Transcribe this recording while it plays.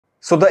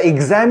So the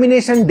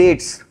examination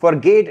dates for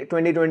GATE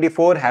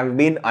 2024 have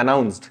been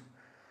announced.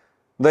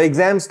 The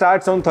exam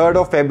starts on 3rd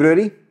of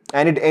February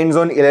and it ends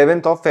on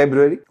 11th of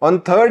February. On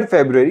 3rd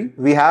February,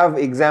 we have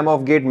exam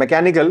of GATE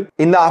Mechanical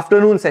in the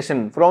afternoon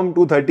session from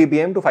 2:30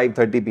 p.m. to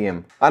 5:30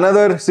 p.m.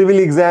 Another civil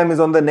exam is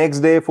on the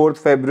next day, 4th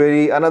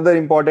February. Another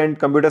important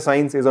computer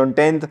science is on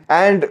 10th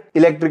and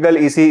electrical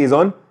EC is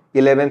on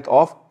 11th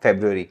of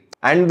February.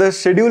 And the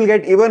schedule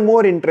get even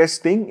more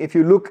interesting if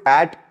you look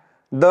at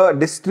the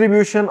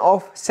distribution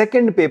of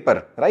second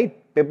paper, right?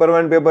 Paper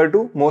 1, paper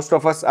 2. Most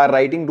of us are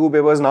writing 2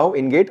 papers now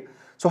in GATE.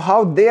 So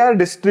how they are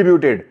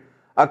distributed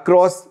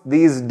across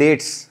these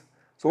dates.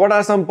 So what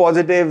are some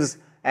positives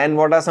and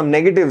what are some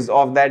negatives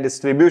of that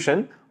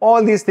distribution?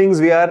 All these things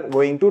we are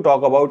going to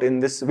talk about in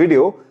this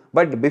video.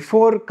 But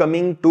before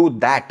coming to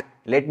that,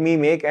 let me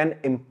make an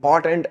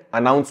important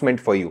announcement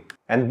for you.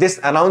 And this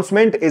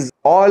announcement is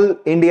All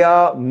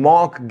India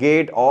Mock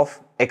GATE of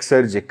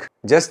Exergic.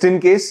 Just in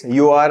case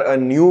you are a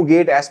new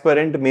GATE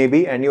aspirant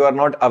maybe and you are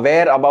not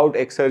aware about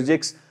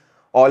Exergic's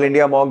All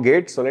India Mock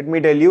GATE. So let me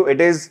tell you,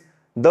 it is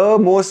the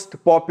most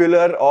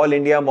popular All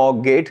India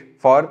Mock GATE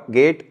for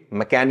GATE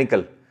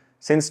Mechanical.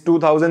 Since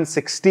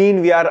 2016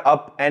 we are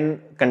up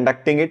and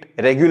conducting it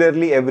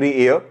regularly every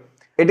year.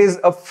 It is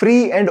a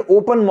free and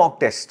open mock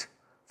test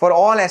for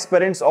all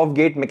aspirants of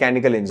GATE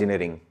Mechanical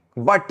Engineering.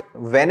 But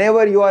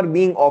whenever you are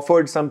being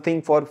offered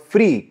something for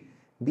free,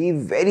 be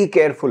very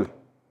careful.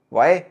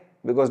 Why?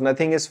 Because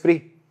nothing is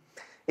free.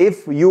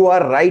 If you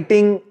are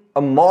writing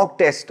a mock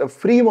test, a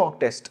free mock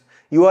test,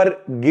 you are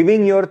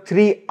giving your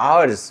 3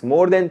 hours,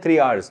 more than 3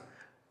 hours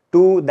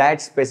to that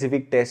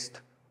specific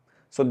test.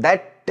 So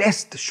that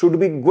test should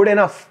be good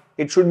enough.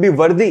 It should be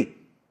worthy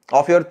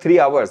of your 3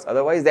 hours.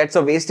 Otherwise, that's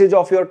a wastage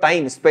of your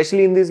time,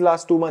 especially in these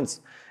last 2 months.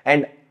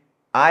 And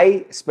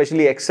I,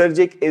 especially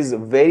Exergic, is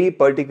very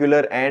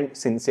particular and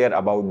sincere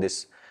about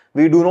this.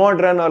 We do not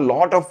run a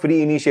lot of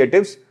free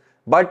initiatives,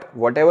 but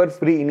whatever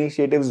free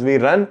initiatives we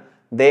run,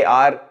 they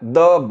are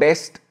the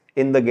best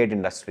in the GATE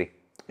industry.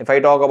 If I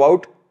talk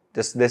about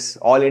just this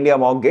All India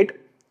Mock GATE,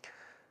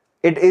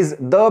 it is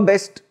the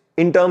best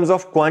in terms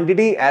of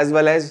quantity as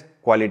well as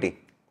quality.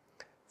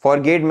 For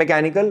GATE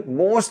Mechanical,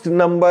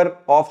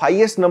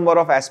 highest number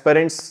of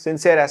aspirants,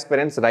 sincere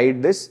aspirants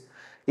write this.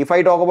 If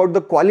I talk about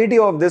the quality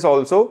of this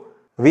also,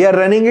 we are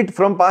running it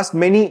from past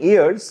many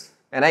years,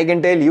 and I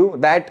can tell you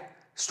that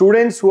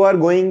students who are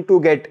going to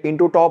get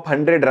into top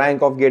 100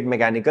 rank of GATE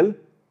Mechanical,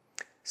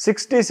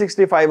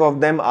 60-65 of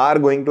them are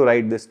going to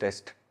write this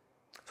test.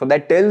 So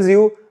that tells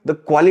you the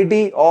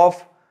quality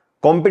of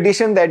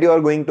competition that you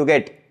are going to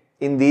get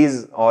in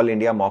these All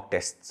India mock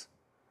tests.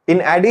 In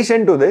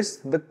addition to this,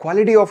 the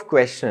quality of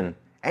question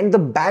and the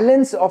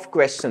balance of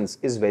questions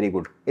is very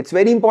good. It's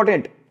very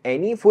important.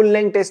 Any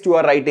full-length test you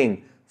are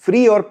writing,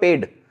 free or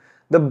paid,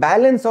 the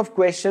balance of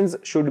questions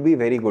should be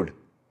very good.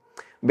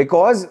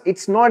 Because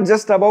it's not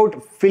just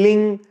about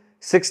filling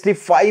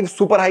 65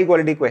 super high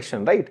quality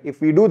questions, right? If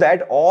we do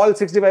that, all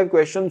 65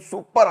 questions,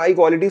 super high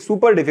quality,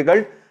 super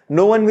difficult,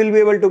 no one will be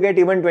able to get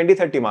even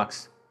 20-30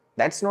 marks.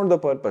 That's not the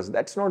purpose.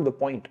 That's not the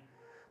point.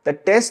 The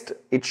test,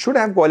 it should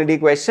have quality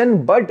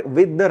question, but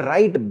with the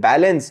right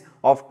balance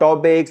of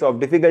topics, of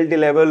difficulty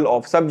level,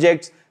 of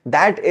subjects,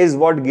 that is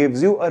what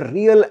gives you a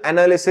real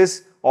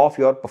analysis of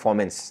your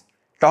performance.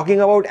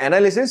 Talking about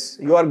analysis,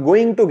 you are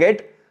going to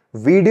get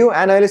video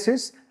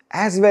analysis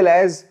as well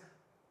as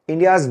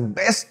India's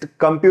best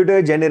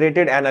computer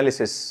generated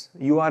analysis.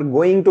 You are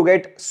going to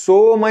get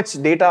so much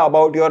data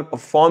about your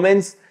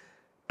performance,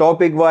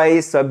 topic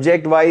wise,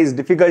 subject wise,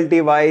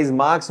 difficulty wise,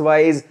 marks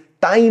wise,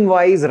 time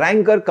wise,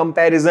 ranker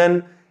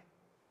comparison,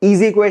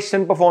 easy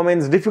question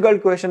performance,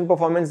 difficult question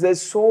performance.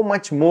 There's so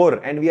much more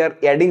and we are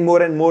adding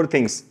more and more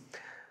things.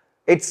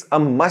 It's a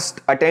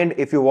must attend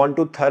if you want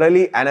to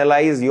thoroughly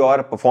analyze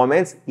your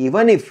performance.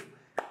 Even if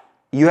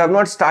you have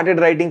not started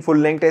writing full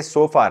length tests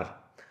so far,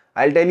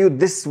 I'll tell you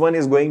this one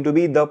is going to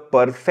be the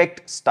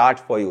perfect start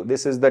for you.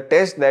 This is the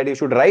test that you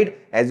should write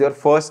as your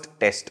first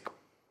test.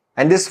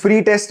 And this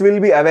free test will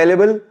be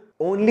available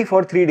only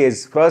for 3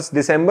 days, 1st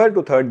December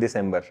to 3rd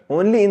December.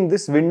 Only in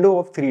this window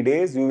of 3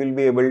 days you will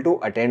be able to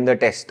attend the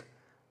test.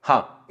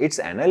 It's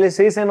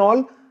analysis and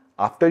all.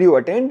 After you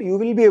attend, you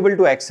will be able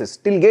to access.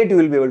 Till GATE you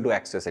will be able to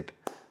access it.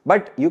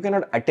 But you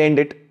cannot attend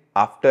it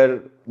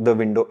after the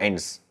window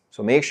ends.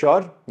 So make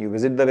sure you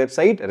visit the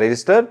website,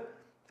 register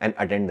and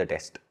attend the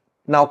test.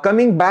 Now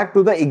coming back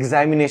to the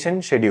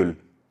examination schedule.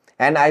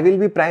 And I will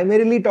be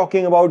primarily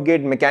talking about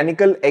GATE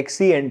Mechanical,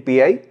 XE and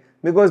PI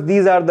because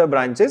these are the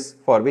branches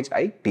for which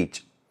I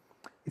teach.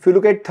 If you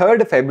look at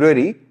 3rd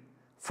February,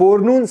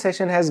 forenoon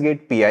session has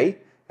GATE PI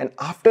and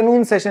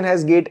afternoon session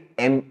has GATE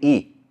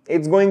ME.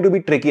 It's going to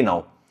be tricky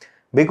now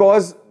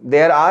because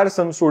there are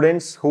some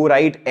students who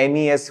write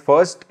ME as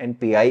first and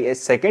PI as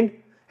second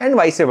and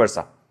vice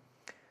versa.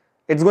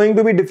 It's going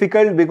to be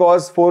difficult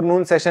because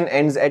forenoon session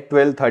ends at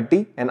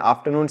 12:30 and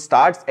afternoon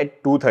starts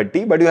at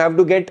 2:30, but you have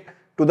to get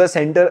to the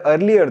center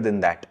earlier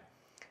than that.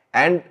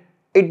 And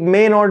it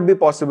may not be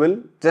possible,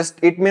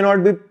 it may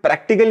not be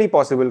practically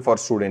possible for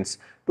students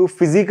to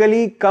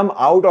physically come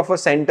out of a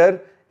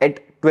center at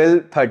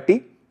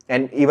 12:30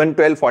 and even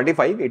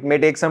 12:45. It may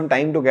take some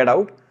time to get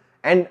out,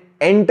 and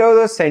enter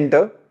the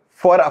center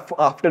for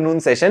afternoon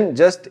session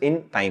just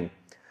in time.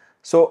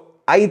 So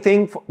I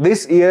think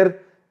this year,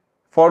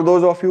 for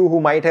those of you who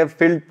might have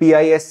filled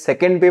PIS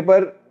second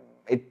paper,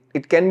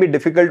 it can be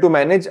difficult to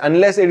manage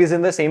unless it is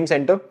in the same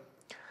center.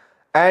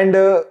 And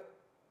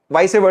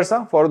vice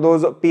versa, for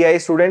those PI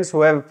students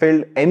who have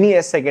filled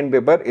MES second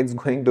paper, it's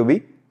going to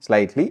be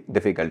slightly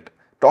difficult.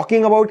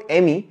 Talking about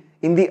ME,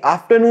 in the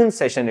afternoon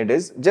session it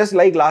is, just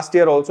like last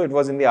year also it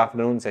was in the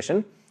afternoon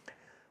session.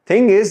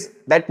 Thing is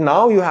that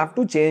now you have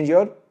to change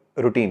your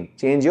routine,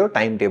 change your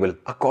timetable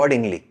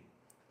accordingly.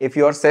 If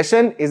your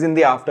session is in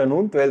the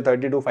afternoon,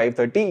 12:30 to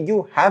 5:30,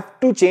 you have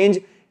to change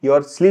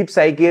your sleep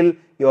cycle,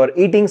 your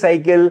eating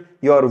cycle,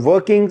 your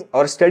working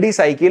or study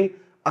cycle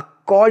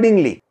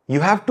accordingly.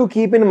 You have to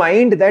keep in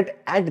mind that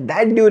at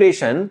that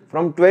duration,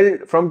 from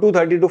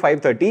 2:30 to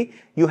 5:30,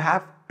 you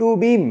have to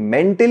be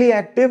mentally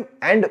active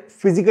and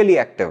physically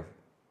active.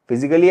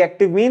 Physically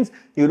active means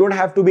you don't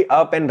have to be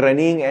up and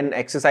running and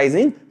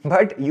exercising,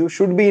 but you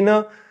should be in a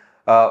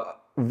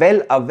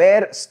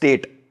well-aware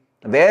state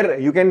where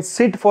you can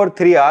sit for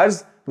 3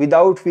 hours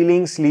without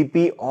feeling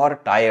sleepy or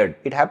tired.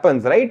 It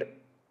happens, right?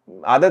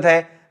 Aadat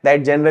hai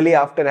that generally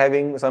after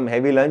having some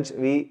heavy lunch,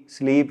 we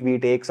sleep, we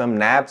take some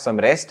nap, some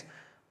rest.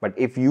 But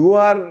if you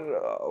are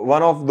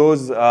one of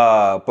those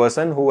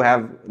person who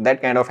have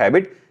that kind of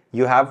habit,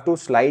 you have to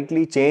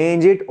slightly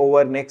change it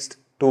over next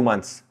 2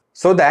 months,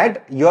 so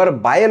that your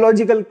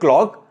biological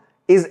clock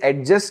is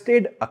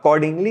adjusted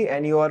accordingly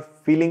and you are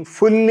feeling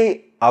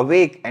fully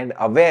awake and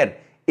aware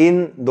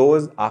in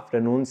those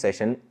afternoon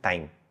session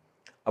time.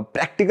 A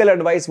practical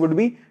advice would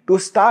be to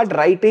start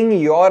writing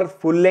your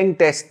full-length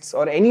tests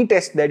or any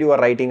test that you are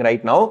writing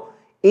right now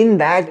in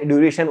that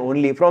duration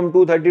only, from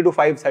 2:30 to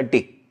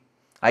 5:30.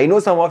 I know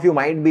some of you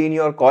might be in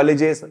your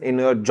colleges, in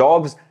your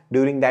jobs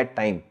during that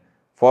time.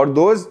 For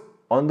those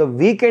on the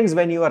weekends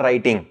when you are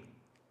writing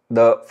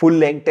the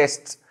full-length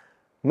tests,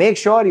 make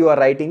sure you are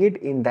writing it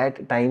in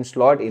that time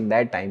slot, in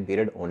that time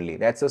period only.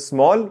 That's a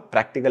small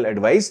practical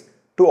advice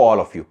to all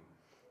of you.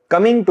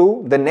 Coming to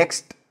the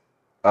next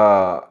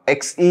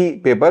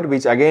XE paper,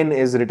 which again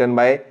is written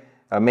by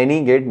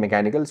many GATE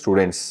mechanical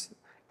students.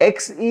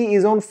 XE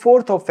is on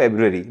 4th of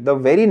February, the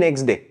very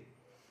next day.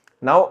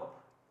 Now,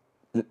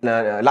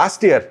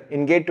 last year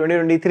in GATE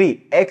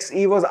 2023,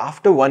 XE was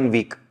after 1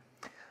 week.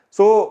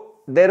 So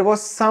there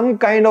was some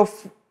kind of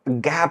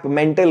gap,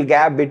 mental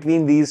gap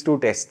between these two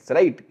tests,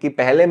 right? कि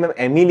पहले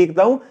मैं ME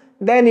लिखता हूँ,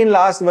 then in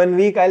last 1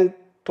 week I'll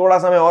थोड़ा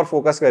सा मैं और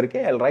focus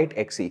करके I'll write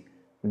XE.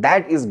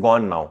 That is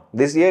gone now.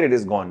 This year it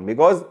is gone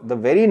because the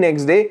very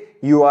next day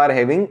you are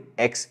having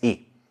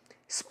XE.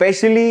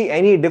 Especially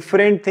any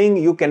different thing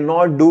you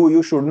cannot do,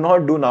 you should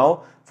not do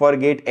now for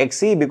GATE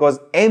XE, because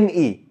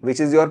ME,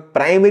 which is your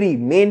primary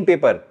main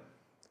paper,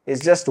 is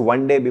just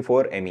 1 day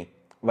before ME,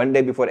 1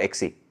 day before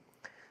XE.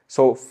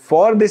 So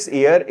for this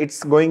year,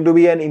 it's going to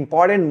be an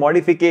important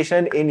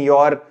modification in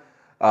your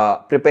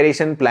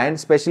preparation plan,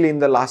 especially in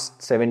the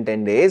last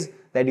 7-10 days,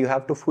 that you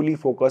have to fully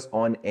focus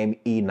on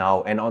ME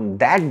now, and on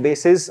that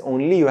basis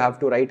only you have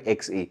to write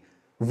XE,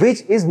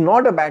 which is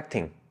not a bad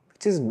thing,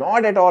 which is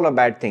not at all a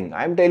bad thing.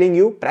 I'm telling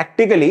you,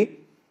 practically,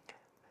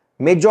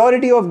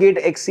 majority of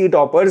GATE XE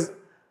toppers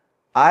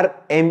are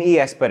ME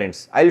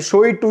aspirants. I'll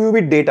show it to you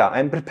with data.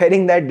 I'm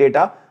preparing that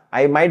data.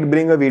 I might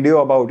bring a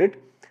video about it.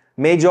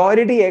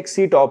 Majority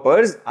XE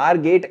toppers are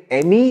GATE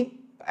ME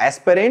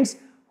aspirants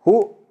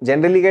who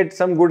generally get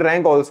some good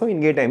rank also in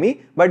GATE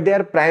ME, but they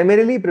are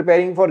primarily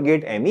preparing for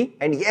GATE ME,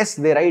 and yes,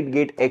 they write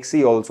GATE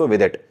XE also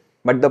with it.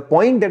 But the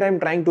point that I'm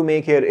trying to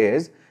make here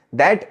is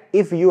that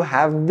if you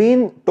have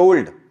been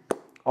told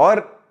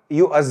or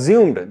you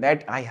assumed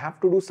that I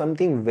have to do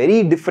something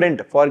very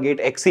different for GATE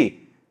XE,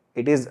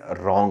 it is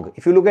wrong.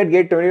 If you look at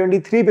GATE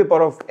 2023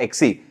 paper of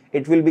XE,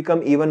 it will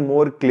become even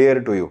more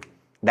clear to you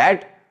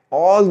that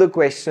all the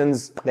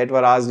questions that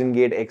were asked in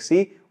GATE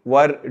XE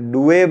were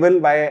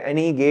doable by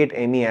any GATE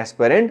ME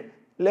aspirant.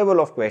 Level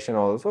of question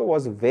also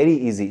was very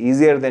easy,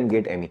 easier than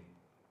GATE ME.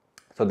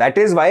 So that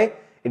is why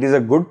it is a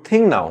good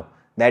thing now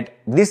that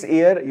this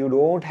year you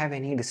don't have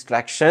any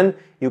distraction.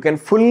 You can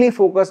fully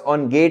focus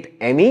on GATE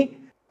ME,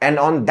 and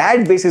on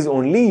that basis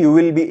only you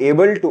will be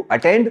able to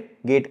attend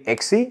GATE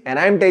XE, and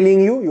I am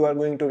telling you, you are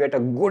going to get a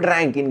good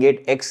rank in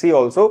GATE XE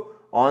also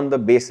on the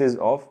basis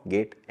of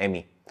GATE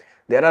ME.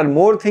 There are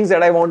more things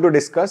that I want to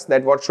discuss,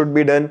 that what should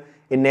be done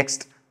in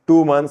next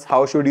 2 months,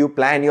 how should you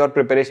plan your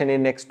preparation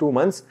in next 2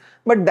 months,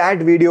 but that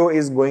video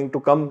is going to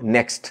come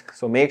next.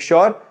 So make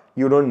sure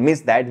you don't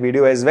miss that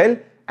video as well.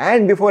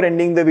 And before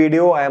ending the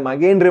video, I am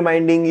again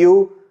reminding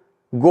you,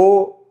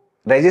 go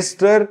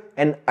register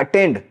and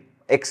attend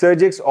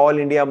Exergic's All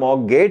India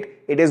Mock GATE.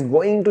 It is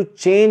going to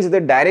change the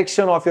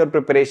direction of your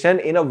preparation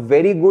in a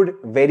very good,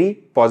 very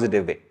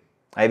positive way.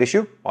 I wish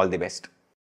you all the best.